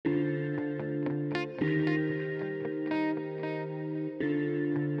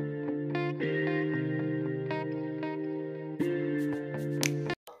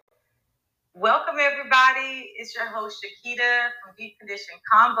everybody. It's your host, Shakita from Deep Condition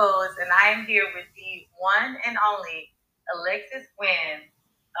Combos, and I am here with the one and only Alexis Wynn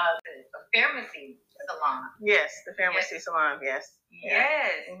of the Phairmacy Salon. Yes, the Phairmacy Salon, yes.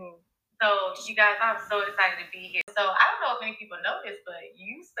 Yes. Mm-hmm. So, you guys, I'm so excited to be here. So, I don't know if many people know this, but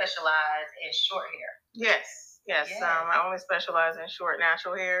you specialize in short hair. Yes. I only specialize in short,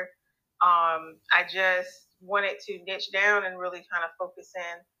 natural hair. I just wanted to niche down and really kind of focus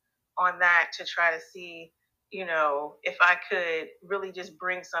in on that to try to see, if I could really just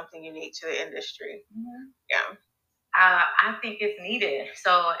bring something unique to the industry. Mm-hmm. Yeah. I think it's needed.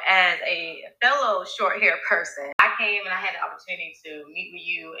 So as a fellow short hair person, I came and I had the opportunity to meet with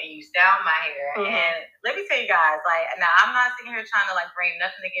you and you styled my hair. Mm-hmm. And let me tell you guys, now I'm not sitting here trying to bring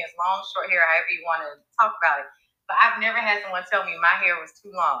nothing against long, short hair, however you want to talk about it. But I've never had someone tell me my hair was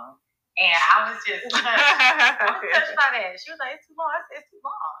too long. And I was just touched by that. She was like, it's too long. I said, it's too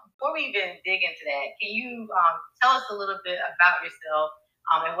long. Before we even dig into that, can you tell us a little bit about yourself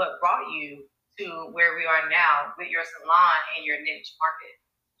and what brought you to where we are now with your salon and your niche market?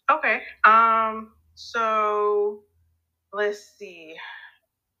 Okay. So let's see.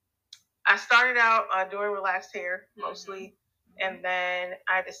 I started out doing relaxed hair mostly, mm-hmm. and then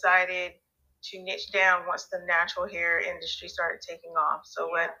I decided to niche down once the natural hair industry started taking off. So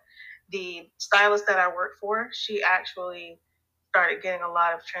what the stylist that I worked for, she actually started getting a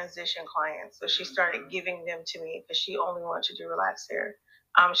lot of transition clients. So she started giving them to me because she only wanted to do relaxed hair.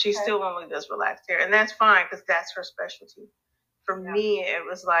 She still only does relaxed hair, and that's fine because that's her specialty. For me, it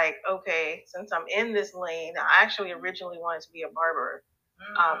was like, okay, since I'm in this lane, I actually originally wanted to be a barber,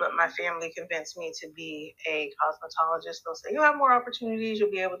 but my family convinced me to be a cosmetologist. They'll say, you have more opportunities. You'll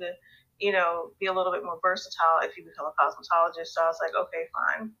be able to, be a little bit more versatile if you become a cosmetologist. So I was like, okay,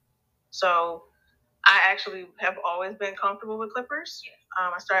 fine. So I actually have always been comfortable with clippers.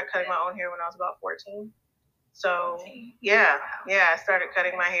 I started cutting my own hair when I was about 14. So I started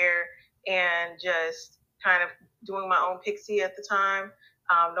cutting my hair and just kind of doing my own pixie at the time.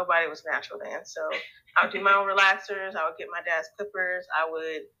 Nobody was natural then. So I would do my own relaxers. I would get my dad's clippers. I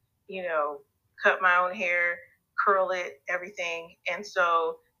would, cut my own hair, curl it, everything. And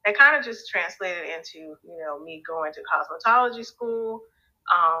so that kind of just translated into, me going to cosmetology school.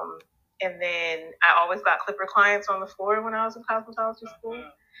 And then I always got clipper clients on the floor when I was in cosmetology school.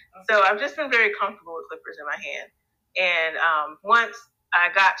 So I've just been very comfortable with clippers in my hand. And once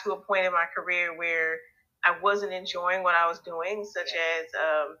I got to a point in my career where I wasn't enjoying what I was doing, such as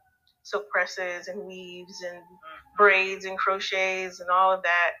silk presses and weaves and braids and crochets and all of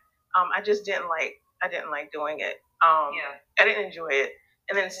that, I didn't like doing it. I didn't enjoy it.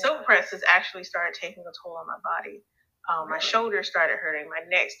 And then silk presses actually started taking a toll on my body. My shoulders started hurting. My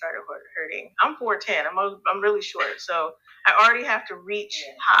neck started hurting. I'm 4'10". I'm really short. So I already have to reach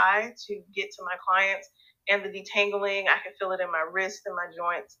high to get to my clients. And the detangling, I could feel it in my wrists and my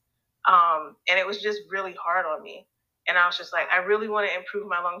joints. And it was just really hard on me. And I was just like, I really want to improve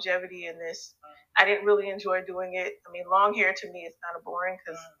my longevity in this. I didn't really enjoy doing it. I mean, long hair to me is kind of boring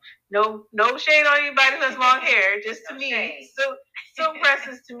because no shade on anybody who has long hair. Just to me, silk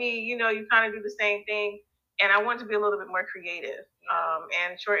presses to me, you kind of do the same thing. And I want to be a little bit more creative.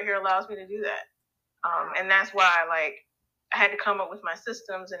 And short hair allows me to do that. And that's why, I had to come up with my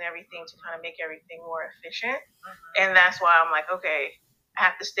systems and everything to kind of make everything more efficient. And that's why I'm like, okay, I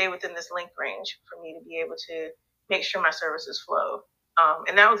have to stay within this length range for me to be able to make sure my services flow.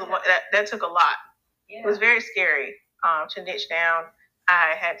 And that was that took a lot. It was very scary to niche down.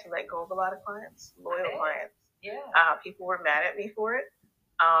 I had to let go of a lot of clients, loyal clients. People were mad at me for it.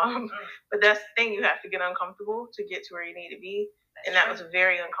 But that's the thing, you have to get uncomfortable to get to where you need to be. And that was a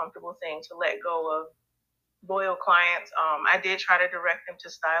very uncomfortable thing to let go of loyal clients. I did try to direct them to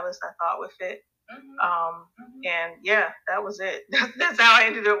stylists I thought would fit. And that was it. That's how I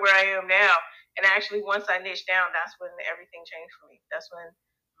ended up where I am now. And actually, once I niched down, that's when everything changed for me. That's when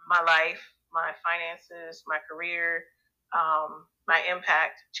my life, my finances, my career, my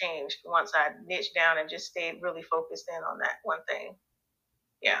impact changed once I niched down and just stayed really focused in on that one thing.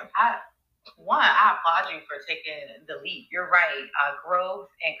 I applaud you for taking the leap. You're right. Growth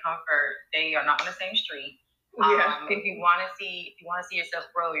and comfort, they are not on the same street. If you want to see yourself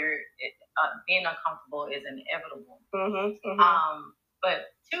grow, being uncomfortable is inevitable.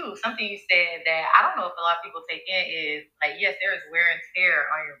 But two, something you said that I don't know if a lot of people take in is yes, there is wear and tear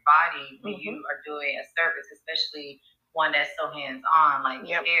on your body when you are doing a service, especially one that's so hands-on, like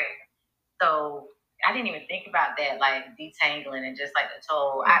hair. So I didn't even think about that, detangling and just the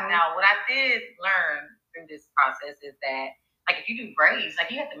toe. Now, what I did learn through this process is that, if you do braids,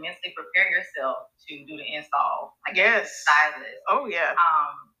 you have to mentally prepare yourself to do the install. As a stylist. Oh, yeah.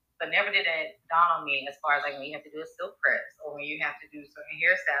 but never did it dawn on me as far as like when you have to do a silk press or when you have to do certain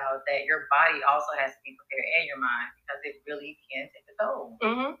hairstyles that your body also has to be prepared and your mind because it really can take a toll.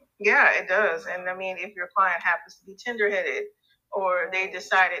 Mm-hmm. Yeah, it does. And I mean, if your client happens to be tender-headed or they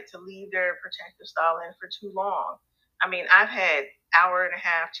decided to leave their protective style in for too long, I mean, I've had 1.5-hour,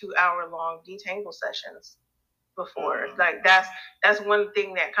 2-hour long detangle sessions before. Like that's one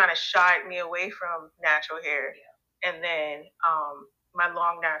thing that kind of shied me away from natural hair. Yeah. And then my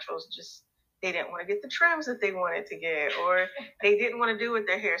long naturals just they didn't want to get the trims that they wanted to get, or they didn't want to do with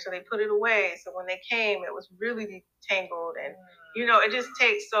their hair, so they put it away. So when they came, it was really detangled, and it just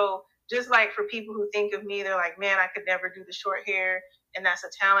takes. So just like for people who think of me, they're like, man, I could never do the short hair, and that's a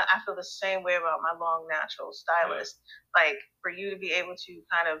talent. I feel the same way about my long natural stylist. Like for you to be able to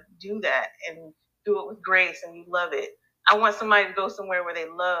kind of do that and do it with grace and you love it. I want somebody to go somewhere where they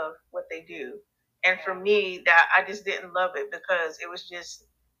love what they do. And for me, that I just didn't love it because it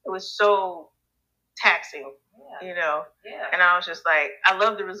was so taxing, Yeah. And I was just like, I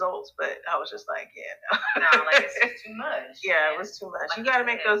love the results, but I was just like, no, like it's too much. Yeah, it was too much. Like you got to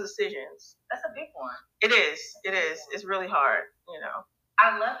make those decisions. That's a big one. It is. It's really hard,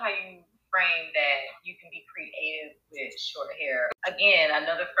 I love how you frame that you can be creative with short hair. Again,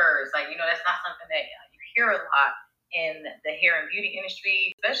 another first. Like, that's not something that you hear a lot in the hair and beauty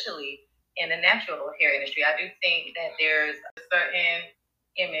industry, especially in the natural hair industry. I do think that there's a certain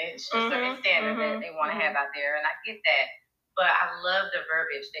image, a certain standard that they want to have out there, and I get that. But I love the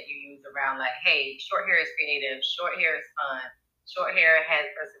verbiage that you use around like, hey, short hair is creative, short hair is fun, short hair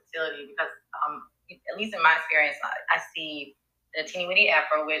has versatility because at least in my experience, I see the teeny weeny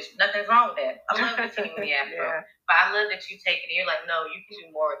afro, which nothing's wrong with that. I love the teeny weeny afro. But I love that you take it and you're like, no, you can do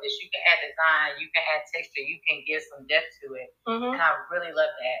more of this. You can add design, you can add texture, you can give some depth to it. And I really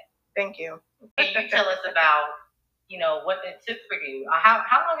love that. Thank you. Can you tell us about, what it took for you? How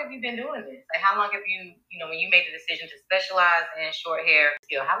long have you been doing this? Like, how long have you, when you made the decision to specialize in short hair,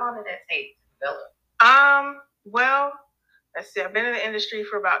 how long did that take to develop? Well, let's see. I've been in the industry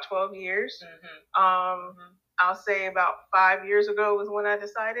for about 12 years. I'll say about 5 years ago was when I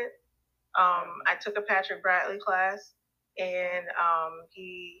decided. I took a Patrick Bradley class, and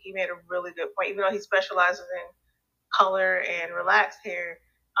he made a really good point. Even though he specializes in color and relaxed hair,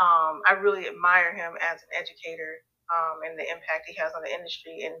 I really admire him as an educator and the impact he has on the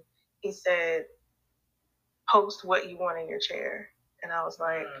industry. And he said, post what you want in your chair. And I was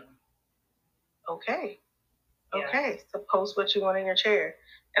like, okay. So post what you want in your chair.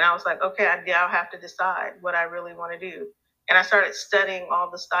 And I was like, okay, I'll have to decide what I really want to do. And I started studying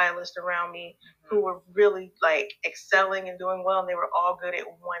all the stylists around me who were really like excelling and doing well. And they were all good at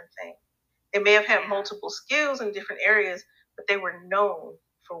one thing. They may have had multiple skills in different areas, but they were known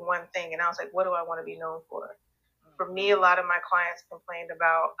for one thing. And I was like, what do I want to be known for? For me, a lot of my clients complained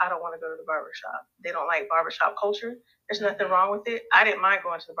about, I don't want to go to the barbershop. They don't like barbershop culture. There's nothing wrong with it. I didn't mind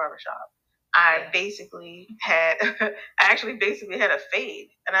going to the barbershop. I actually basically had a fade,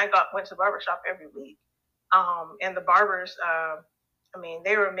 and I went to the barbershop every week. And the barbers,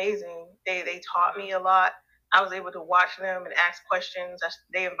 they were amazing. They taught me a lot. I was able to watch them and ask questions.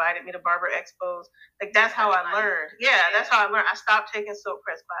 They invited me to barber expos. Like that's how I learned. That's how I learned. I stopped taking silk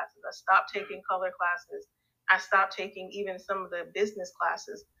press classes. I stopped taking color classes. I stopped taking even some of the business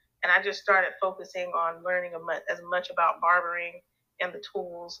classes, and I just started focusing on learning as much about barbering and the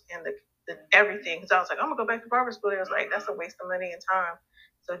tools and the everything. Because I was like, I'm gonna go back to barber school. It was like, that's a waste of money and time.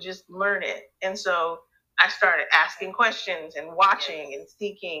 So just learn it. And so I started asking questions and watching and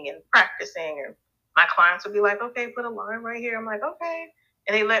seeking and practicing. And my clients would be like, okay, put a line right here. I'm like, okay.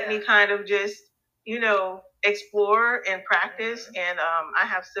 And they let me kind of just, explore and practice. And I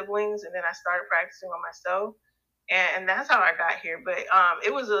have siblings, and then I started practicing on myself. And that's how I got here. But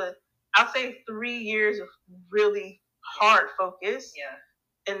it was I'll say 3 years of really hard focus.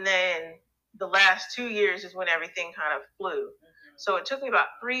 And then the last 2 years is when everything kind of flew. So it took me about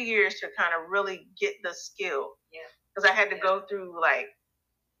 3 years to kind of really get the skill. Because I had to go through, like,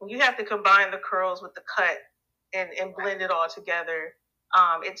 you have to combine the curls with the cut and blend it all together.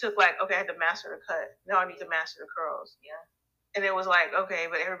 It took I had to master the cut. Now I need to master the curls. And it was like, okay,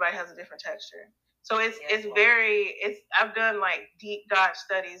 but everybody has a different texture. So I've done like deep dive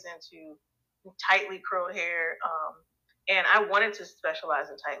studies into tightly curled hair. And I wanted to specialize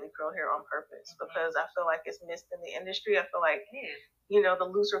in tightly curled hair on purpose because I feel like it's missed in the industry. I feel like, the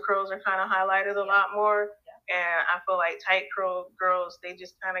looser curls are kind of highlighted a lot more. And I feel like tight curl girls, they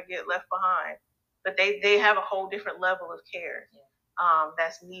just kind of get left behind. But they have a whole different level of care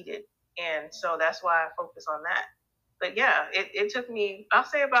that's needed. And so that's why I focus on that. But it took me, I'll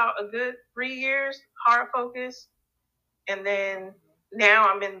say about a good 3 years, hard focus. And then now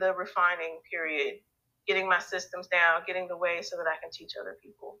I'm in the refining period, getting my systems down, getting the way so that I can teach other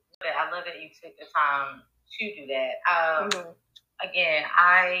people. I love that you took the time to do that. Again,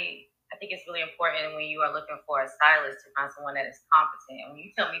 I think it's really important when you are looking for a stylist to find someone that is competent. When you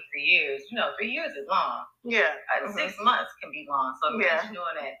tell me 3 years, 3 years is long. Yeah. 6 months can be long. So imagine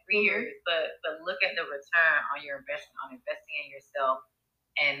doing that 3 years, but look at the return on your investment, on investing in yourself,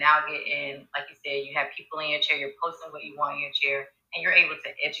 and now getting, like you said, you have people in your chair, you're posting what you want in your chair, and you're able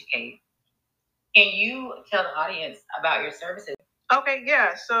to educate. Can you tell the audience about your services? Okay,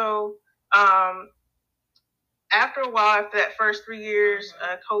 yeah. So after a while, after that first 3 years,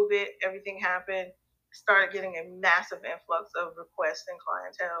 COVID, everything happened. Started getting a massive influx of requests and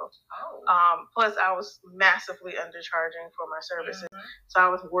clientele. Plus, I was massively undercharging for my services, so I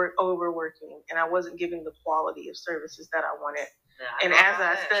was overworking, and I wasn't giving the quality of services that I wanted. And as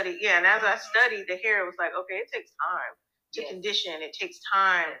I studied the hair, it was like, okay, it takes time to condition. It takes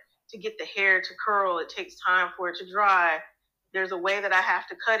time to get the hair to curl. It takes time for it to dry. There's a way that I have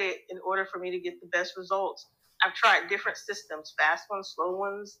to cut it in order for me to get the best results. I've tried different systems, fast ones, slow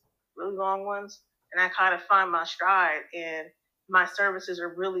ones, really long ones, and I kind of find my stride. And my services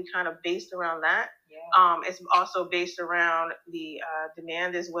are really kind of based around that. It's also based around the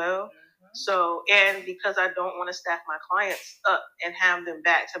demand as well. So, and because I don't want to stack my clients up and have them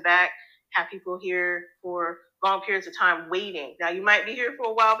back to back, have people here for long periods of time waiting. Now, you might be here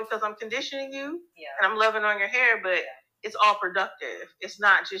for a while because I'm conditioning you and I'm loving on your hair, but it's all productive. It's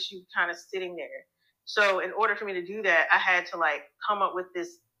not just you kind of sitting there. So in order for me to do that, I had to come up with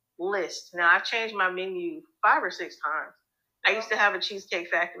this list. Now, I've changed my menu 5 or 6 times. I used to have a Cheesecake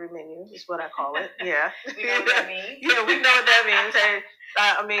Factory menu, is what I call it. Yeah. We know what that means. Yeah, we know what that means.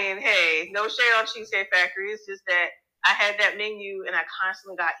 And, hey, no shade on Cheesecake Factory. It's just that I had that menu and I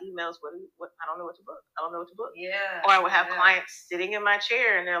constantly got emails with I don't know what to book. I don't know what to book. Yeah. Or I would have clients sitting in my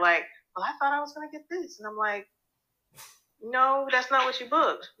chair and they're like, well, I thought I was going to get this. And I'm like, no, that's not what you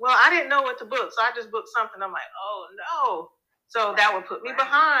booked. Well, I didn't know what to book, so I just booked something. I'm like, oh no. So that would put me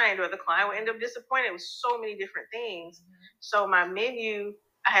behind, or the client would end up disappointed with so many different things. So my menu,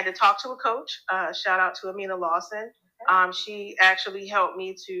 I had to talk to a coach. Shout out to Amina Lawson. She actually helped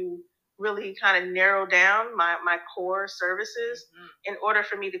me to really kind of narrow down my core services in order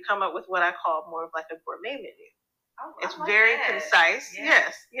for me to come up with what I call more of like a gourmet menu. It's very concise.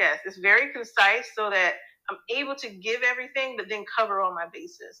 Yes. It's very concise so that I'm able to give everything, but then cover all my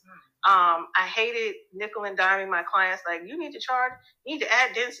bases. I hated nickel and diming my clients. Like, you need to charge, you need to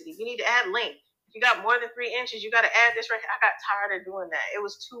add density, you need to add length. If you got more than 3 inches, you got to add this right here. I got tired of doing that. It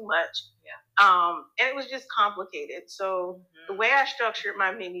was too much. And it was just complicated. So the way I structured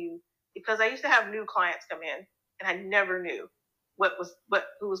my menu, because I used to have new clients come in, and I never knew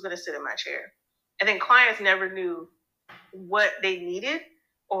who was going to sit in my chair. And then clients never knew what they needed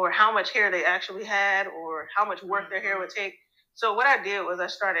or how much hair they actually had or how much work their hair would take. So what I did was I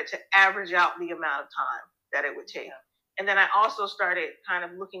started to average out the amount of time that it would take. And then I also started kind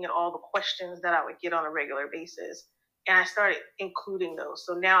of looking at all the questions that I would get on a regular basis. And I started including those.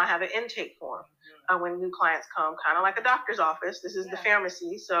 So now I have an intake form when new clients come, kind of like a doctor's office. This is the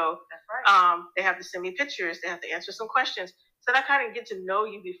Phairmacy. So they have to send me pictures. They have to answer some questions. So that I kind of get to know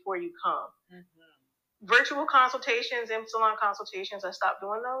you before you come. Virtual consultations and salon consultations, I stopped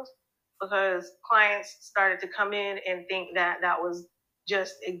doing those because clients started to come in and think that was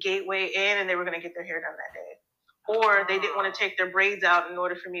just a gateway in and they were going to get their hair done that day. Or they didn't want to take their braids out in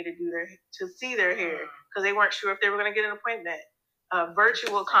order for me to see their hair because they weren't sure if they were going to get an appointment.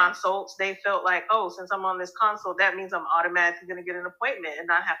 Virtual consults, they felt like, oh, since I'm on this consult, that means I'm automatically going to get an appointment and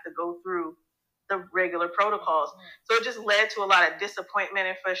not have to go through the regular protocols. So it just led to a lot of disappointment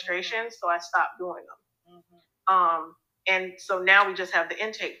and frustration. So I stopped doing them. And so now we just have the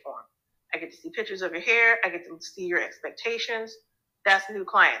intake form. I get to see pictures of your hair. I get to see your expectations. That's new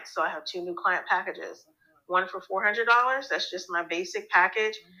clients. So I have 2 new client packages. One for $400. That's just my basic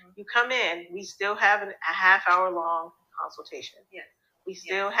package. You come in. We still have a half-hour long consultation. We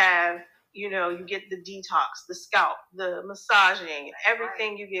still have, you get the detox, the scalp, the massaging,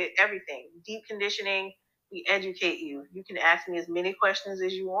 everything. You get everything. Deep conditioning. We educate you. You can ask me as many questions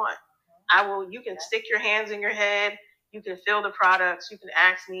as you want. You can stick your hands in your head, you can feel the products, you can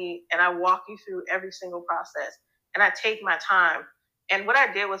ask me, and I walk you through every single process. And I take my time. And what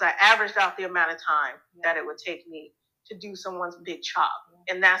I did was I averaged out the amount of time that it would take me to do someone's big chop.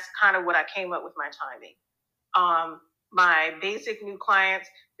 And that's kind of what I came up with my timing. My basic new clients,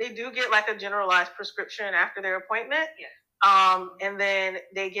 they do get like a generalized prescription after their appointment. And then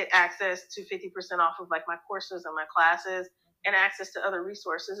they get access to 50% off of like my courses and my classes and access to other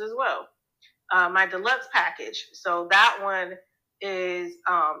resources as well. My deluxe package. So that one is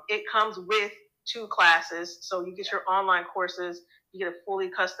it comes with 2 classes. So you get your online courses, you get a fully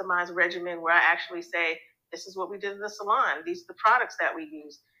customized regimen where I actually say, this is what we did in the salon. These are the products that we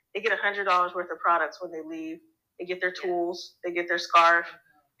use. They get $100 worth of products when they leave. They get their tools, they get their scarf,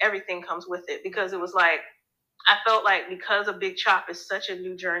 everything comes with it. Because it was like, I felt like because a big chop is such a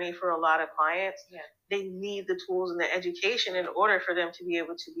new journey for a lot of clients, they need the tools and the education in order for them to be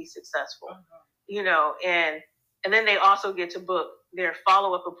able to be successful. You know, and then they also get to book their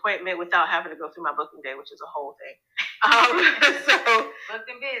follow-up appointment without having to go through my booking day, which is a whole thing. So booked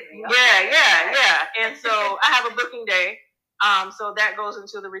and busy. Okay. Yeah. And so I have a booking day. So that goes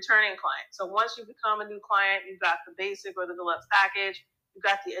into the returning client. So once you become a new client, you've got the basic or the deluxe package, you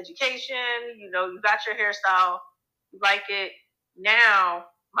got the education, you know, you got your hairstyle, you like it. Now,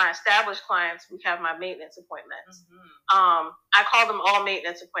 my established clients, we have my maintenance appointments. I call them all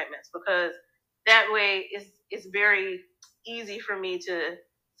maintenance appointments because that way it's very easy for me to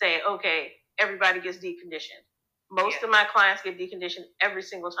say, okay, everybody gets deconditioned. Most of my clients get deconditioned every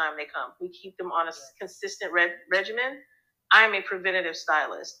single time they come. We keep them on a consistent regimen. I'm a preventative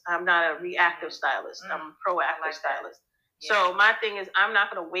stylist. I'm not a reactive stylist. I'm a proactive stylist. So my thing is, I'm not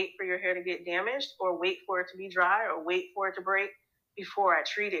going to wait for your hair to get damaged or wait for it to be dry or wait for it to break before I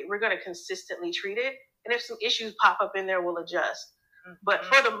treat it. We're going to consistently treat it. And if some issues pop up in there, we'll adjust. But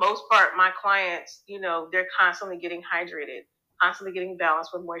for the most part, my clients, you know, they're constantly getting hydrated, constantly getting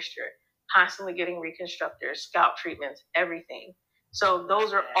balanced with moisture, constantly getting reconstructors, scalp treatments, everything. So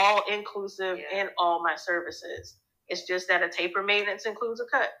those are all inclusive in all my services. It's just that a taper maintenance includes a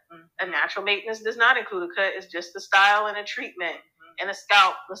cut. A natural maintenance does not include a cut. It's just a style and a treatment and a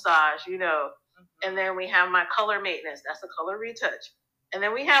scalp massage, you know. And then we have my color maintenance. That's a color retouch. And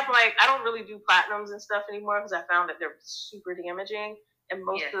then we have, like, I don't really do platinums and stuff anymore because I found that they're super damaging. And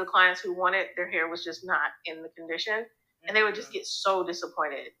most of the clients who want it, their hair was just not in the condition. And they would just get so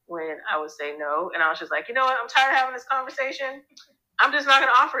disappointed when I would say no. And I was just like, you know what? I'm tired of having this conversation. I'm just not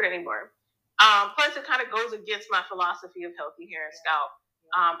going to offer it anymore. Plus, it kind of goes against my philosophy of healthy hair and scalp.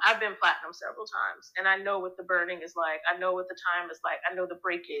 I've been platinum several times, and I know what the burning is like. I know what the time is like. I know the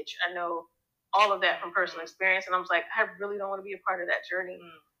breakage. I know all of that from personal experience. And I was like, I really don't want to be a part of that journey.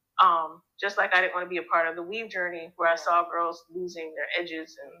 Just like I didn't want to be a part of the weave journey where I saw girls losing their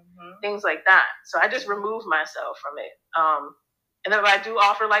edges and things like that. So I just removed myself from it. And then I do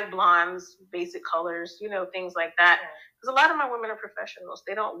offer like blondes, basic colors, you know, things like that. Because a lot of my women are professionals.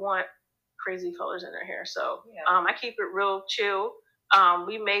 They don't want crazy colors in their hair. So I keep it real chill.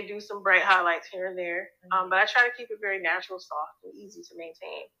 We may do some bright highlights here and there, but I try to keep it very natural, soft, and easy to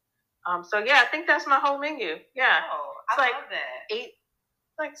maintain. So yeah, I think that's my whole menu. Yeah, it's like love that.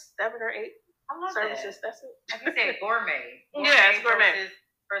 7 or 8 services. That. That's it. Like you said, gourmet. Yeah, it's gourmet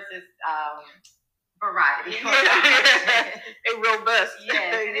versus variety. A robust.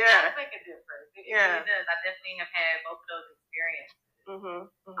 Yeah, and it does make a difference. It really does. I definitely have had both of those experiences.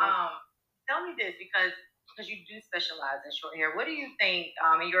 Tell me this because you do specialize in short hair. What do you think,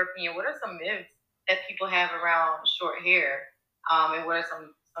 in your opinion, what are some myths that people have around short hair? And what are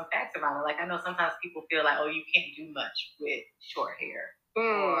some facts around it? Like, I know sometimes people feel like, oh, you can't do much with short hair.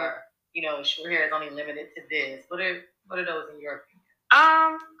 Or, you know, short hair is only limited to this. What are those in your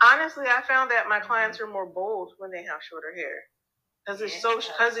opinion? Honestly, I found that my clients are more bold when they have shorter hair. Because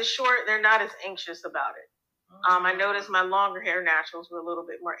it's short, they're not as anxious about it. I noticed my longer hair naturals were a little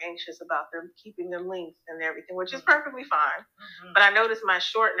bit more anxious about them keeping their length and everything, which is perfectly fine. But I noticed my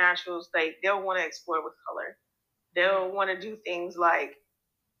short naturals, they'll want to explore with color. They'll want to do things like,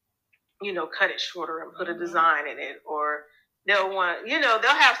 you know, cut it shorter and put a design in it, or they'll want, you know,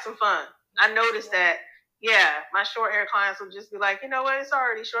 they'll have some fun. I noticed that, my short hair clients will just be like, you know what, it's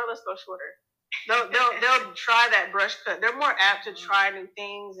already short, let's go shorter. They'll try that brush cut. They're more apt to try new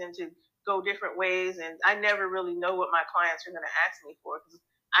things and to go different ways. And I never really know what my clients are going to ask me for because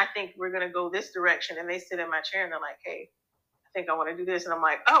I think we're going to go this direction. And they sit in my chair and they're like, hey, I think I want to do this. And I'm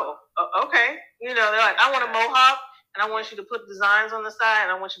like, oh, okay. You know, they're like, I want a mohawk and I want you to put designs on the side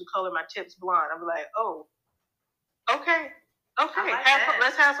and I want you to color my tips blonde. I'm like, oh, okay. Like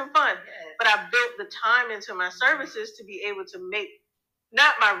let's have some fun. Yes. But I built the time into my services to be able to make,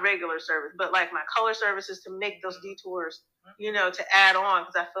 not my regular service, but like my color services to make those detours, you know, to add on.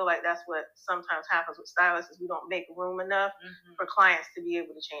 Because I feel like that's what sometimes happens with stylists is we don't make room enough for clients to be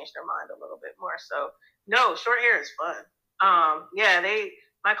able to change their mind a little bit more. So no, short hair is fun.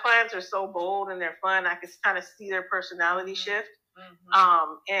 My clients are so bold and they're fun. I can kind of see their personality shift.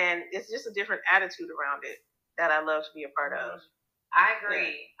 And it's just a different attitude around it that I love to be a part of. I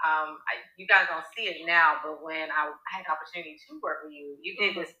agree. You guys don't see it now, but when I had the opportunity to work with you, you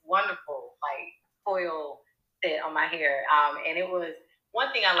did this wonderful, like, foil set on my hair. And it was,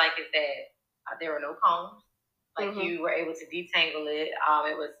 one thing I like is that there were no combs. Like you were able to detangle it.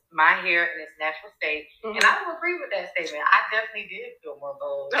 It was my hair in its natural state. And I will agree with that statement. I definitely did feel more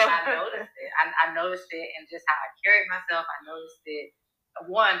bold. I noticed it. I noticed it and just how I carried myself. I noticed it.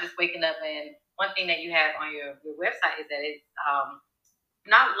 One, just waking up, and one thing that you have on your website is that it's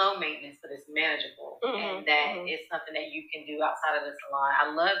not low maintenance, but it's manageable, and that it's something that you can do outside of the salon. I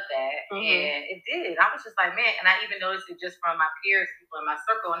love that, and it did. I was just like, man, and I even noticed it just from my peers, people in my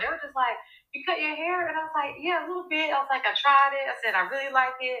circle, and they were just like, "You cut your hair?" And I was like, "Yeah, a little bit." I was like, "I tried it." I said, "I really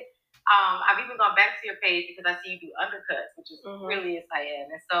like it." I've even gone back to your page because I see you do undercuts, which is really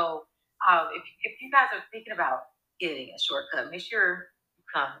exciting. And so, if you guys are thinking about getting a shortcut, make sure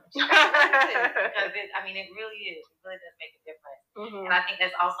come because it really is. It really does make a difference. And I think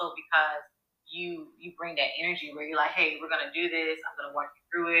that's also because you bring that energy where you're like, hey, we're gonna do this. I'm gonna walk you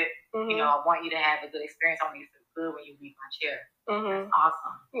through it. You know, I want you to have a good experience. I want you to feel good when you leave my chair. That's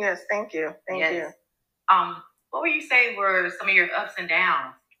awesome. Yes, thank you. Thank you. What would you say were some of your ups and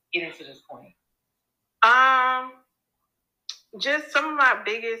downs getting to this point? Just some of my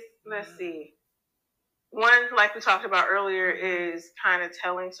biggest. Let's see. One, like we talked about earlier, is kind of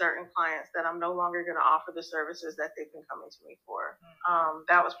telling certain clients that I'm no longer going to offer the services that they've been coming to me for.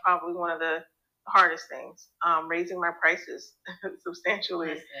 That was probably one of the hardest things, raising my prices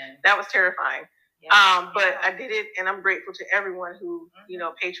substantially. That was terrifying. But I did it, and I'm grateful to everyone who,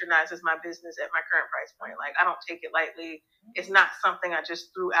 patronizes my business at my current price point. Like, I don't take it lightly. It's not something I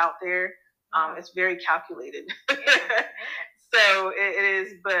just threw out there. It's very calculated. So it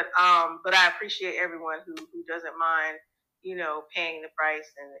is, but I appreciate everyone who doesn't mind, paying the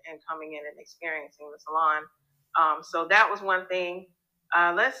price and coming in and experiencing the salon. So that was one thing.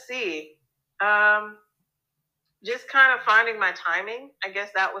 Let's see. Just kind of finding my timing. I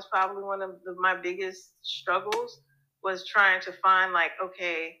guess that was probably one of my biggest struggles, was trying to find, like,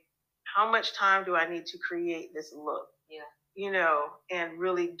 okay, how much time do I need to create this look? Yeah. And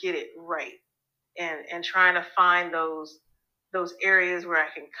really get it right. And trying to find those areas where I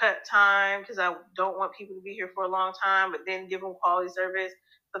can cut time, because I don't want people to be here for a long time, but then give them quality service.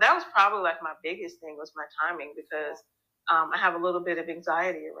 So that was probably like my biggest thing, was my timing, because I have a little bit of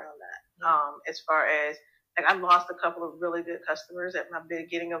anxiety around that. As far as, like, I lost a couple of really good customers at my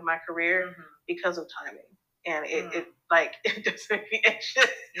beginning of my career because of timing, and it just make me anxious.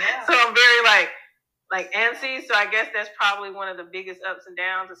 Yeah. So I'm very like antsy. So I guess that's probably one of the biggest ups and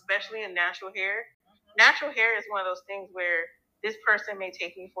downs, especially in natural hair. Natural hair is one of those things where this person may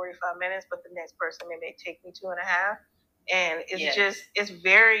take me 45 minutes, but the next person may take me 2.5. And it's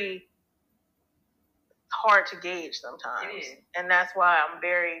very hard to gauge sometimes. And that's why I'm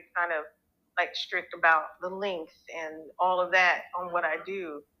very kind of like strict about the length and all of that on what I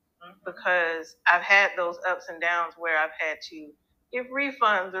do, because I've had those ups and downs where I've had to give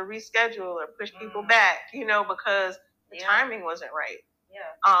refunds or reschedule or push people back, because the timing wasn't right.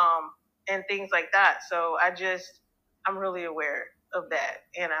 And things like that. So I'm really aware of that,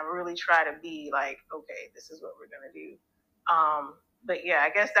 and I really try to be like, okay, this is what we're gonna do. But yeah, I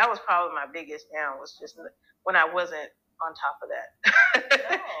guess that was probably my biggest down, was just when I wasn't on top of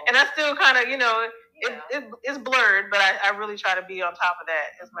that. And I still kind of, it's blurred, but I really try to be on top of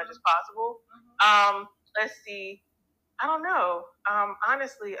that as much as possible. Let's see. I don't know.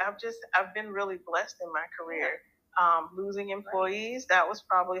 Honestly, I've been really blessed in my career. Losing employees, that was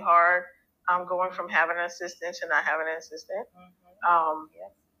probably hard. Going from having an assistant to not having an assistant.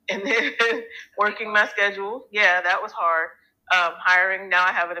 And then working my schedule. Yeah, that was hard. Hiring, now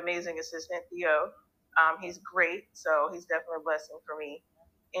I have an amazing assistant, Theo. He's great, so he's definitely a blessing for me.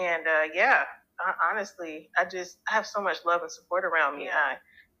 And honestly, I have so much love and support around me.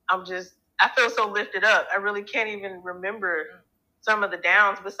 I feel so lifted up. I really can't even remember some of the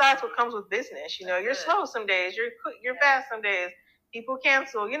downs, besides what comes with business. You're slow some days, you're fast some days, people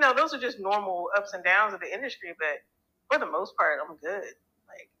cancel. Those are just normal ups and downs of the industry, but for the most part, I'm good.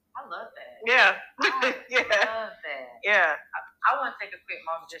 I love that. Yeah. I love that. Yeah. I want to take a quick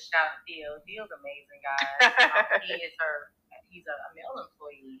moment to just shout out Theo. Theo's amazing, guys. He's a male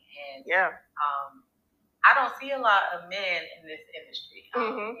employee, and I don't see a lot of men in this industry.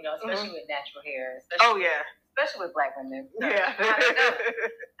 Especially with natural hair. Especially with Black women. But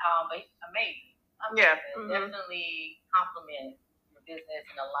he's amazing. Definitely compliment your business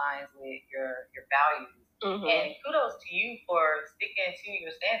and aligns with your values. And kudos to you for sticking to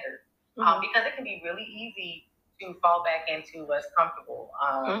your standards, because it can be really easy to fall back into what's comfortable,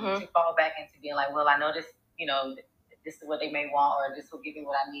 to fall back into being like, well, I know this, this is what they may want, or this will give me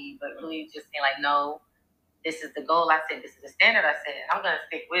what I need, but really just saying like, no, this is the goal I set, this is the standard I set, I'm going to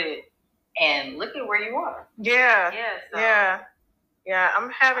stick with it. And look at where you are. Yeah. I'm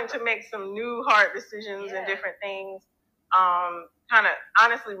having to make some new hard decisions and different things. Kind of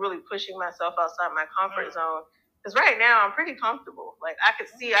honestly really pushing myself outside my comfort zone. Because right now I'm pretty comfortable. Like I could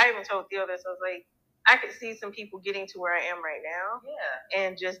see, I even told Theo this, I was like, I could see some people getting to where I am right now.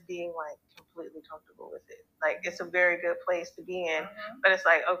 And just being like completely comfortable with it. Like it's a very good place to be in. But it's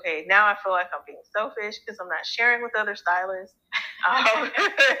like, okay, now I feel like I'm being selfish because I'm not sharing with other stylists.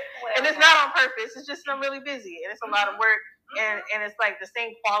 And it's not on purpose. It's just I'm really busy and it's a lot of work. And it's like the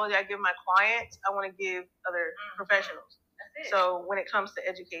same quality I give my clients, I want to give other professionals. So when it comes to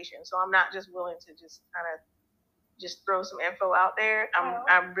education, so I'm not just willing to just kind of just throw some info out there.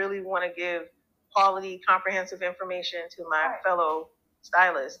 I really want to give quality, comprehensive information to my fellow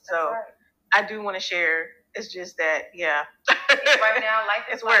stylists. So I do want to share. It's just that, right now, life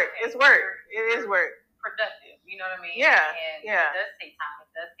is work. It's work. It is work. Productive. You know what I mean? Yeah. And it does take time.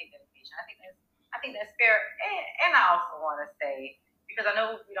 It does take dedication. I think that's fair. And I also want to say, because I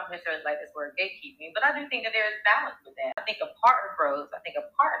know we don't necessarily like this word gatekeeping, but I do think that there is balance with that. I think a part of growth, I think a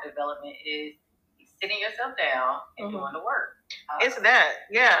part of development is sitting yourself down and doing the work. It's that.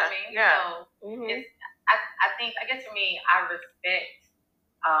 Yeah. You know what I mean? Yeah. So I think, I guess for me, I respect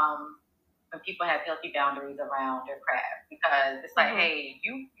when people have healthy boundaries around their craft, because it's like, hey,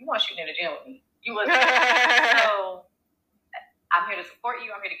 you want to shoot in the gym with me. You want so I'm here to support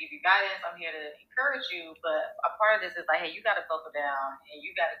you. I'm here to give you guidance. I'm here to encourage you. But a part of this is like, hey, you got to buckle down and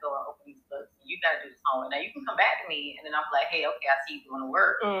you got to go and open these books. And you got to do this homework. Now you can come back to me and then I'm like, hey, okay, I see you doing the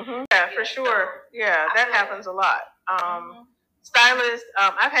work. Yeah, for sure. So, that happens a lot. Stylists,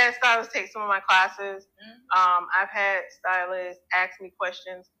 I've had stylists take some of my classes. I've had stylists ask me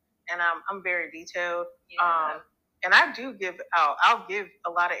questions, and I'm very detailed. And I do give out. I'll give a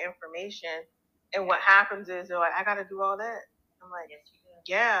lot of information, and what happens is they're like, I got to do all that. I'm like,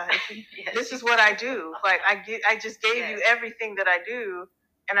 this is what I do. Like I just gave you everything that I do,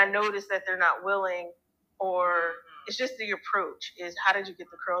 and I noticed that they're not willing, or it's just the approach is, how did you get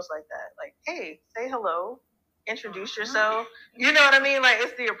the curls like that? Like, hey, say hello, introduce yourself. You know what I mean? Like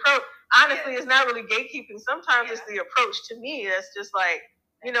it's the approach. Honestly, it's not really gatekeeping. Sometimes it's the approach to me that's just like,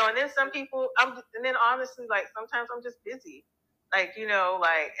 and then some people, and then honestly, like sometimes I'm just busy. Like, and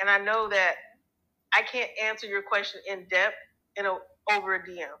I know that I can't answer your question in depth over a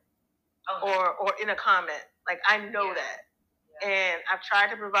DM or in a comment. Like I know that. And I've tried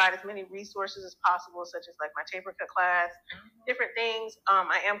to provide as many resources as possible, such as like my taper cut class, different things.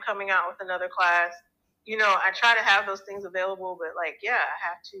 I am coming out with another class. I try to have those things available, but like, I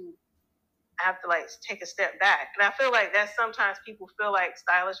have to like take a step back. And I feel like that sometimes people feel like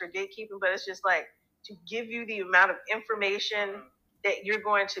stylists are gatekeeping, but it's just like to give you the amount of information that you're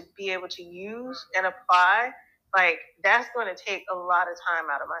going to be able to use and apply. Like that's going to take a lot of time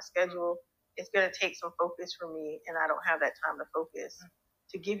out of my schedule. It's going to take some focus for me, and I don't have that time to focus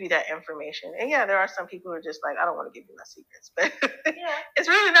to give you that information. And there are some people who are just like, I don't want to give you my secrets, but it's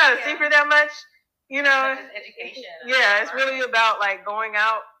really not a secret that much, It's education. It's really about like going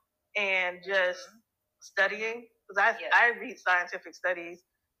out and just studying. Because I read scientific studies,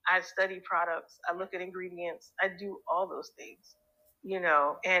 I study products, I look at ingredients, I do all those things,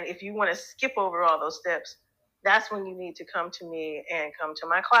 and if you want to skip over all those steps, that's when you need to come to me and come to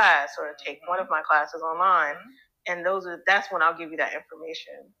my class or take one of my classes online. And that's when I'll give you that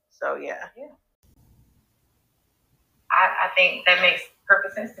information. So I think that makes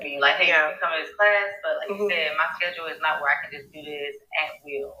perfect sense to me. Like, hey, you can come to this class, but like you said, my schedule is not where I can just do this at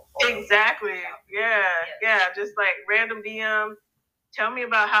will. Exactly. Yeah. Just like random DM, tell me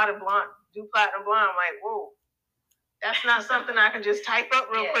about how to do platinum blonde. I'm like, whoa, that's not something I can just type up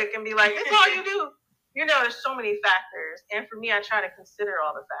real quick and be like, that's all you do. There's so many factors. And for me, I try to consider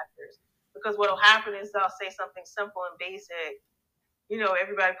all the factors. Because what will happen is I'll say something simple and basic.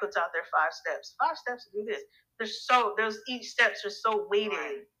 Everybody puts out their 5 steps. 5 steps to do this. Each steps are so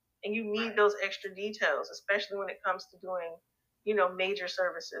weighted. And you need those extra details, especially when it comes to doing, major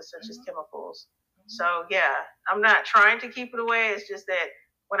services such as chemicals. So, I'm not trying to keep it away. It's just that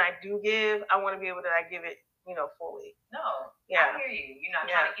when I do give, I want to be able to give it, fully. No, I hear you. You're not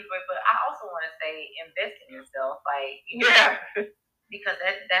trying to keep it, but I also want to say invest in yourself. Like, because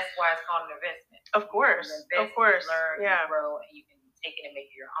that's why it's called an investment. Of course. You learn, you grow, and you can take it and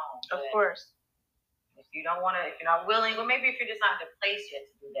make it your own. Of course. If you don't want to, if you're not willing, or maybe if you're just not in the place yet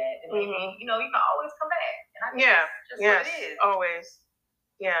to do that, then maybe, you can always come back. And I think that's just what it is. Always.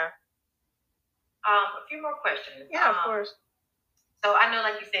 Yeah. A few more questions. Yeah, of course. So I know,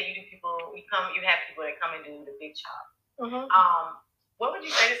 like you said, you have people that come and do the big chop. What would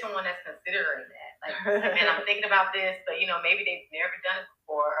you say to someone that's considering that? Like, man, I'm thinking about this, but maybe they've never done it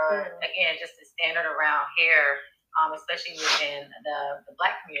before, or again, just the standard around hair, especially within the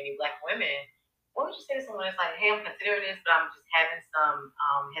Black community, Black women. What would you say to someone that's like, hey, I'm considering this, but I'm just having some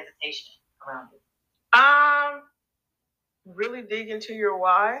hesitation around it? Really dig into your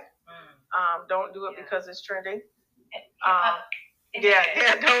why. Don't do it because it's trending. Don't do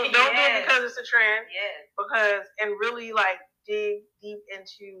it because it's a trend. Because and really like dig deep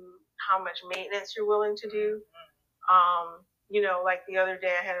into how much maintenance you're willing to do. Like the other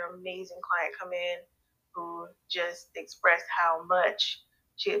day I had an amazing client come in who just expressed how much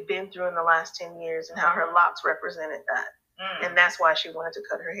she had been through in the last 10 years and how her locks represented that. And that's why she wanted to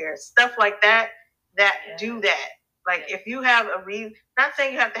cut her hair. Stuff like that, do that. Like if you have a reason, not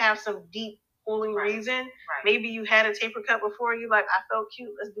saying you have to have some deep pulling reason. Maybe you had a taper cut before, you like, I felt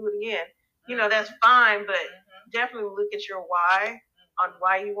cute, let's do it again. That's fine, but definitely look at your why on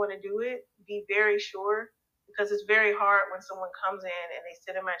why you want to do it. Be very sure, because it's very hard when someone comes in and they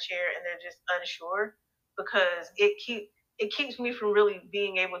sit in my chair and they're just unsure, because it keeps me from really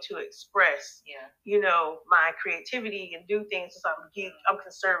being able to express, my creativity and do things. So I'm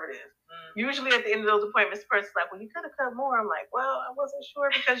conservative. Usually at the end of those appointments, the person's like, well, you could have cut more. I'm like, well, I wasn't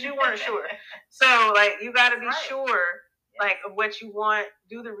sure because you weren't sure. So like, you got to be sure, like, of what you want.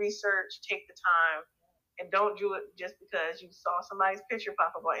 Do the research, take the time, and don't do it just because you saw somebody's picture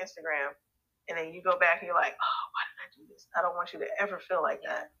pop up on Instagram. And then you go back and you're like, oh, why did I do this? I don't want you to ever feel like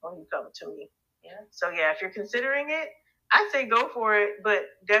that when you come to me. Yeah. So yeah, if you're considering it, I'd say go for it, but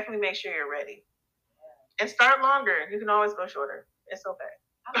definitely make sure you're ready. Yeah. And start longer. You can always go shorter. It's okay.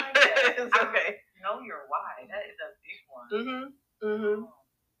 I like that. It's okay. Know your why. That is a big one.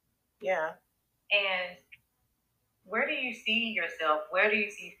 Yeah. And where do you see yourself? Where do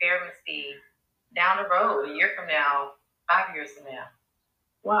you see Phairmacy down the road, a year from now, 5 years from now?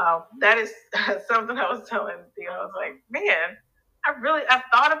 Wow, that is something I was telling Theo. I was like, man, I've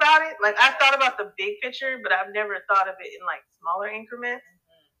thought about it. Like, I've thought about the big picture, but I've never thought of it in like smaller increments.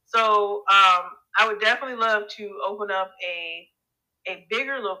 So I would definitely love to open up a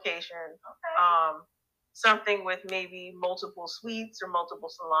bigger location, something with maybe multiple suites or multiple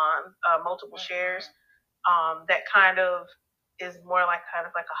salons, multiple shares, that kind of is more like kind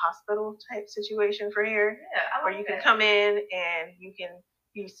of like a hospital type situation for hair, where you can come in and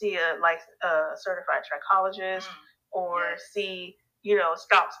you see a certified trichologist, or see,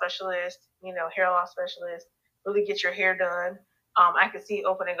 scalp specialist, hair loss specialist, really get your hair done. I could see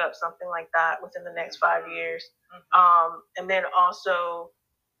opening up something like that within the next 5 years. And then also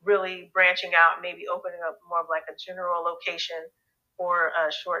really branching out, maybe opening up more of like a general location for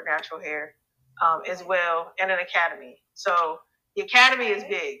short natural hair, as well, and an academy. So the academy is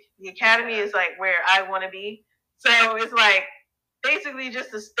big. The academy is like where I want to be. So it's like basically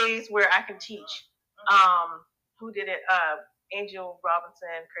just a space where I can teach. Who did it? Angel Robinson,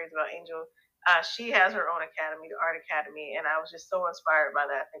 crazy about Angel. She has her own academy, the Art Academy, and I was just so inspired by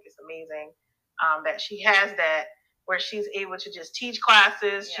that. I think it's amazing that she has that, where she's able to just teach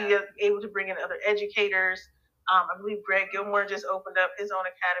classes. She is able to bring in other educators. I believe Greg Gilmore just opened up his own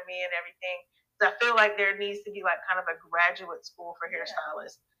academy and everything. So I feel like there needs to be like kind of a graduate school for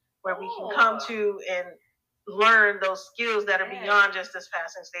hairstylists, where we can come to and learn those skills that are beyond just this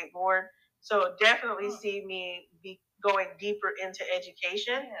passing state board. So definitely see me be going deeper into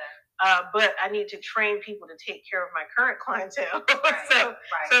education. But I need to train people to take care of my current clientele,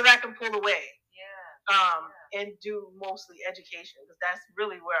 so that I can pull away, and do mostly education, because that's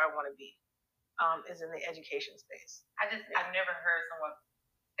really where I want to be, is in the education space. I've never heard someone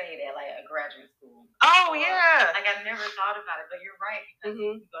say that, like a graduate school. Oh, yeah. Like, I've never thought about it, but you're right, because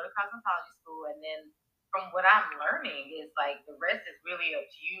you go to cosmetology school, and then from what I'm learning is like the rest is really up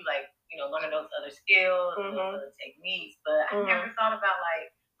to you, like, learning those other skills, those other techniques. But I never thought about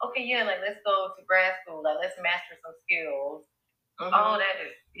like, okay, like let's go to grad school, like let's master some skills. Oh,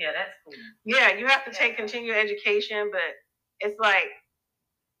 that's cool. Yeah, you have to take continuing education, but it's like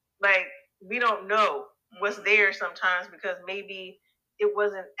we don't know what's there sometimes, because maybe it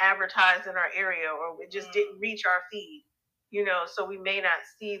wasn't advertised in our area, or it just didn't reach our feed, so we may not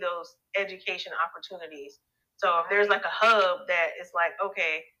see those education opportunities. So if there's like a hub that is like,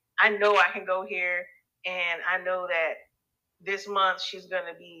 okay, I know I can go here, and I know that this month she's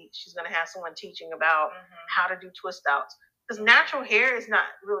gonna have someone teaching about how to do twist outs, because natural hair is not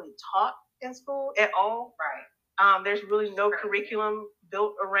really taught in school at all. Right. There's really no curriculum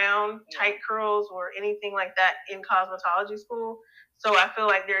built around tight curls or anything like that in cosmetology school. So I feel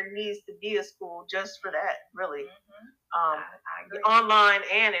like there needs to be a school just for that, really. Online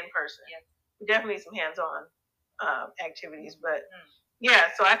and in person. We definitely need some hands-on activities, but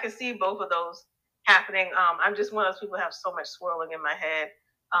so I can see both of those happening. I'm just one of those people who have so much swirling in my head.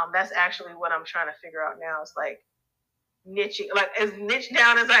 That's actually what I'm trying to figure out now. It's like niching, like as niche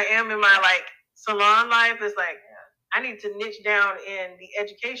down as I am in my like salon life. It's like I need to niche down in the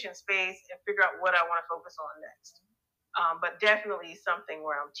education space and figure out what I want to focus on next. But definitely something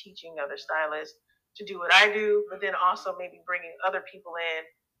where I'm teaching other stylists to do what I do, but then also maybe bringing other people in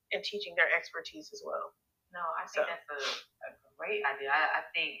and teaching their expertise as well. No, I think that's a great idea. I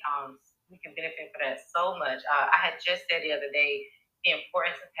think we can benefit from that so much. I had just said the other day the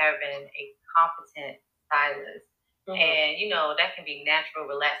importance of having a competent stylist. Mm-hmm. And, you know, that can be natural,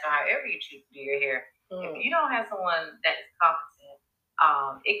 relaxed, or however you choose to do your hair. Mm-hmm. If you don't have someone that is competent,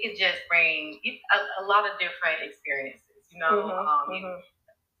 it could just bring a lot of different experiences. You know,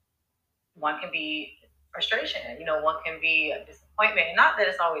 one can be frustration. You know, one can be a disappointment. Not that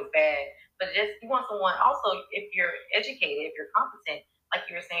it's always bad, but just you want someone. Also, if you're educated, if you're competent, like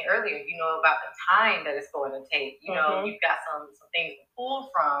you were saying earlier, you know about the time that it's going to take. You know, you've got some things to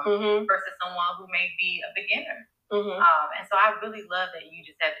pull from versus someone who may be a beginner. And so I really love that you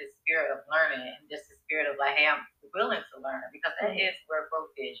just have this spirit of learning and just the spirit of like, hey, I'm willing to learn, because that is where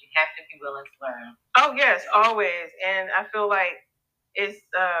growth is. You have to be willing to learn. Oh, yes, always. And I feel like it's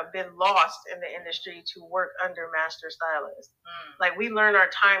been lost in the industry to work under master stylists. Like we learn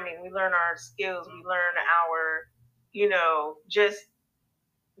our timing, we learn our skills, we learn our, you know, just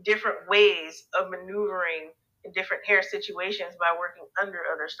different ways of maneuvering in different hair situations by working under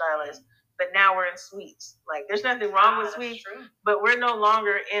other stylists. But now we're in suites. Like there's nothing wrong with suites, but we're no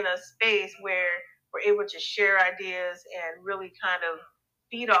longer in a space where we're able to share ideas and really kind of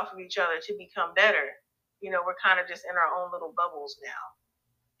feed off of each other to become better. You know, we're kind of just in our own little bubbles now.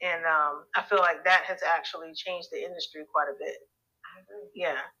 And I feel like that has actually changed the industry quite a bit. I agree.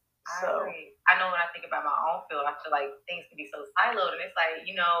 Yeah. I agree. I know when I think about my own field, I feel like things can be so siloed, and it's like,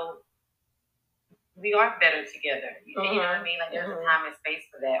 you know, we are better together. You know what I mean? Like there's a time and space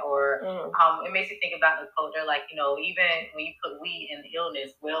for that. Or it makes you think about the culture, like, you know, even when you put we in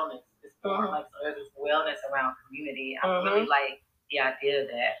illness, wellness is more like, so there's this wellness around community. I really like the idea of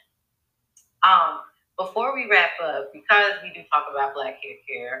that. Before we wrap up, because we do talk about Black hair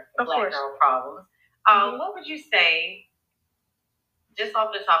care, Black girl problems, what would you say, just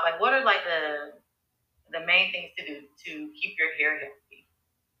off the top, like what are like the main things to do to keep your hair healthy?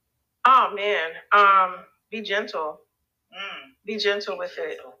 Oh man, be gentle. Be gentle with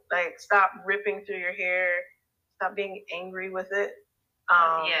it. Like stop ripping through your hair. Stop being angry with it.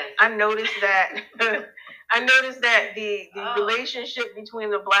 I noticed that. I noticed that the relationship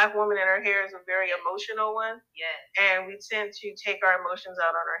between the Black woman and her hair is a very emotional one. And we tend to take our emotions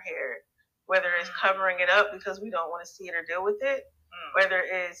out on our hair, whether it's covering it up because we don't want to see it or deal with it, whether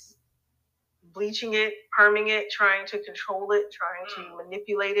it's bleaching it, perming it, trying to control it, trying to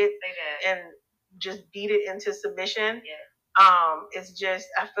manipulate it, and just beat it into submission. It's just,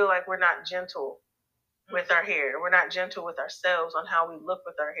 I feel like we're not gentle with our hair. We're not gentle with ourselves on how we look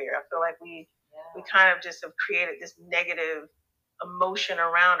with our hair. I feel like we kind of just have created this negative emotion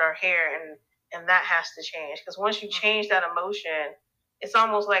around our hair, and that has to change. Because once you change that emotion, it's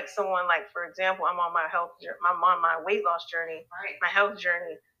almost like someone, like, for example, I'm on my weight loss journey, my health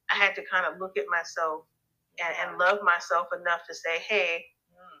journey. I had to kind of look at myself and love myself enough to say, hey,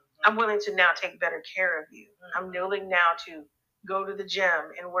 I'm willing to now take better care of you. I'm willing now to go to the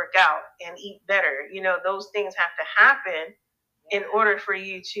gym and work out and eat better. You know, those things have to happen in order for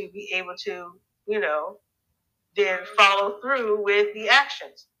you to be able to, you know, then follow through with the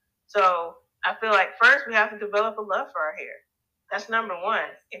actions. So I feel like first we have to develop a love for our hair. That's number one.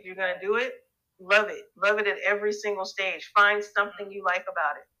 If you're going to do it, love it. Love it at every single stage. Find something you like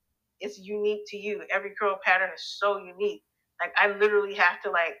about it. It's unique to you. Every curl pattern is so unique. Like I literally have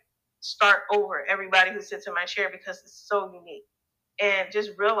to like start over everybody who sits in my chair because it's so unique. And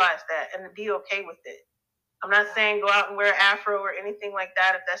just realize that and be okay with it. I'm not saying go out and wear afro or anything like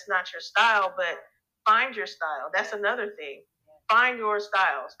that if that's not your style, but find your style. That's another thing. Find your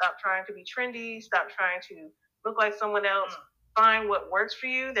style. Stop trying to be trendy. Stop trying to look like someone else. Find what works for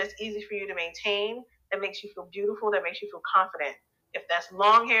you, that's easy for you to maintain, that makes you feel beautiful, that makes you feel confident. If that's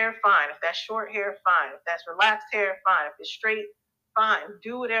long hair, fine. If that's short hair, fine. If that's relaxed hair, fine. If it's straight, fine.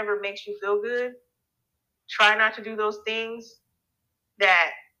 Do whatever makes you feel good. Try not to do those things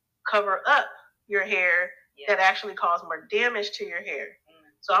that cover up your hair that actually cause more damage to your hair.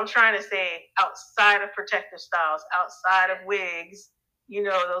 So I'm trying to say, outside of protective styles, outside of wigs, you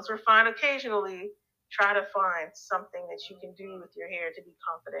know, those are fine occasionally. Try to find something that you can do with your hair to be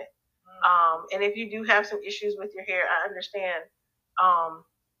confident. And if you do have some issues with your hair, I understand.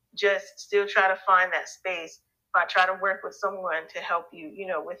 Just still try to find that space. But try to work with someone to help you, you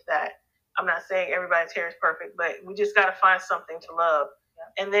know, with that. I'm not saying everybody's hair is perfect, but we just got to find something to love.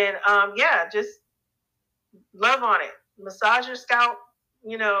 Yeah. And then, just love on it. Massage your scalp,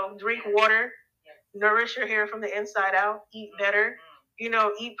 drink water, nourish your hair from the inside out, eat better,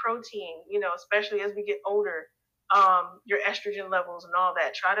 eat protein, especially as we get older, your estrogen levels and all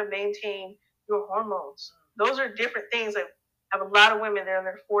that. Try to maintain your hormones. Those are different things. I have a lot of women, they're in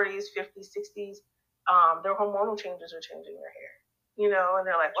their 40s, 50s, 60s. Their hormonal changes are changing their hair, and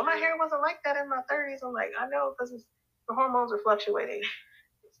they're like, well, my hair wasn't like that in my 30s. I'm like, I know, because the hormones are fluctuating.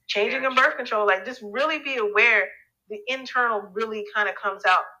 Changing in birth control, like, just really be aware. The internal really kind of comes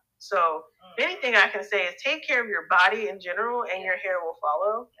out. So anything I can say is take care of your body in general, and your hair will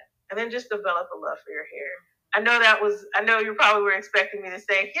follow. And then just develop a love for your hair. I know you probably were expecting me to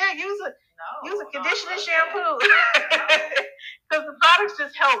say, yeah, use a conditioning shampoo. Because the products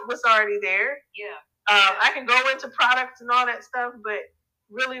just help what's already there. Yeah. I can go into products and all that stuff, but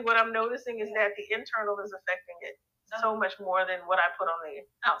really what I'm noticing is that the internal is affecting it so much more than what I put on the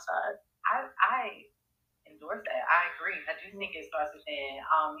outside. I endorse that. I agree. I do think it starts within.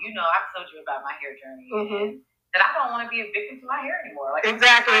 I've told you about my hair journey, and that I don't want to be a victim to my hair anymore. Like,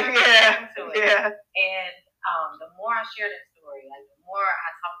 exactly. Yeah. Yeah. And the more I share that story, like, the more I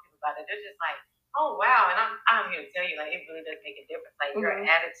talk to people about it, they're just like, oh wow. And I'm here to tell you, like, it really does make a difference. Like, your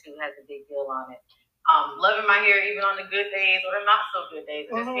attitude has a big deal on it. Loving my hair even on the good days or the not so good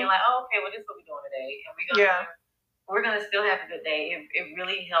days, and just being like, oh, okay, well, this is what we're doing today, and we're gonna still have a good day. It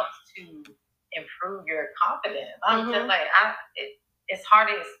really helps to improve your confidence. Just like it's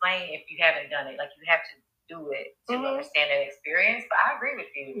hard to explain if you haven't done it. Like, you have to do it to understand that experience. But I agree with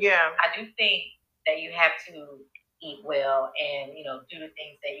you. Yeah, I do think that you have to eat well and do the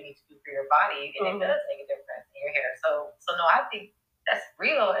things that you need to do for your body, and it does make a difference in your hair. So no, I think that's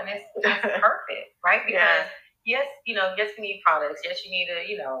real, and it's perfect, right? Because yes, we need products. Yes, you need to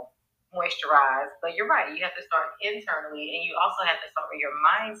moisturize, but you're right. You have to start internally, and you also have to start with your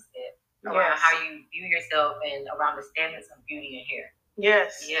mindset around how you view yourself and around the standards of beauty and hair.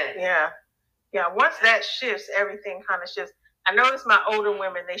 Yes. Yeah. Once that shifts, everything kind of shifts. I notice my older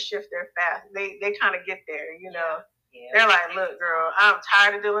women, they shift their fast. They kind of get there, They're like, look, girl, I'm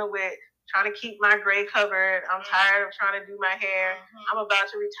tired of dealing with trying to keep my gray covered. I'm tired of trying to do my hair. I'm about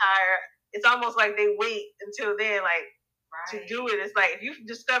to retire. It's almost like they wait until then, like, to do it. It's like, if you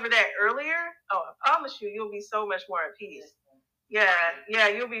discover that earlier, I promise you'll be so much more at peace. Yeah,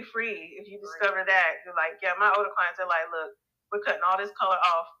 you'll be free if you discover that. You're like, my older clients are like, look, we're cutting all this color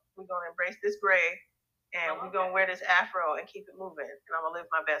off. We're going to embrace this gray, and we're going to wear this afro and keep it moving, and I'm going to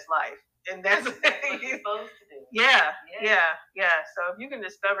live my best life. And that's what you're supposed to do. Yeah. So if you can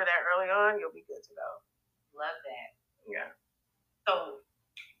discover that early on, you'll be good to go. Love that. Yeah. So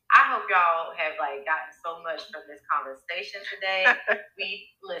I hope y'all have gotten so much from this conversation today. We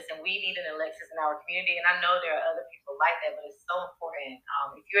need an Alexis in our community, and I know there are other people like that, but it's so important.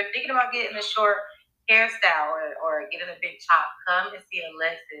 If you're thinking about getting a short hairstyle or getting a big chop, come and see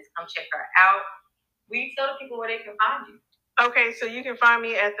Alexis. Come check her out. Will you tell the people where they can find you? Okay, so you can find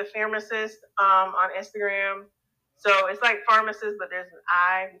me at the Phairmacist on Instagram. So it's like pharmacist, but there's an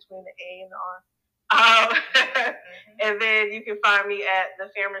I between the A and the R. And then you can find me at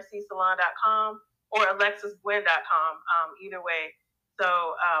thephairmacysalon.com or alexisgwen.com, either way.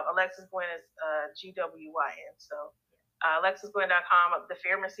 So Alexis Gwen is GWYN. So alexisgwen.com,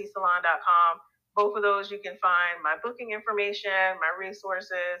 thephairmacysalon.com. Both of those you can find my booking information, my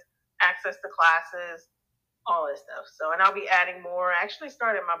resources, access to classes, all this stuff. So, and I'll be adding more. I actually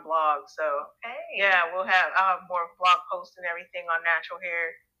started my blog. So I'll have more blog posts and everything on natural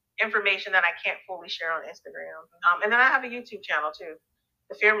hair information that I can't fully share on Instagram. And then I have a YouTube channel too,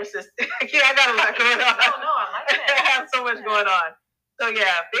 the Phairmacist. I got a lot going on. No, I like that. I have so much going on. So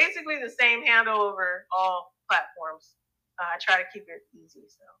basically the same handle over all platforms. I try to keep it easy.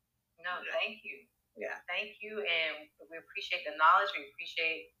 So thank you. Yeah, thank you, and we appreciate the knowledge. We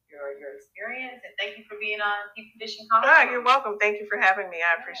appreciate your experience, and thank you for being on Deep Condition Conversation. You're welcome. Thank you for having me.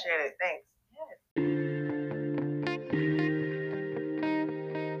 I appreciate it. Thanks. Yes.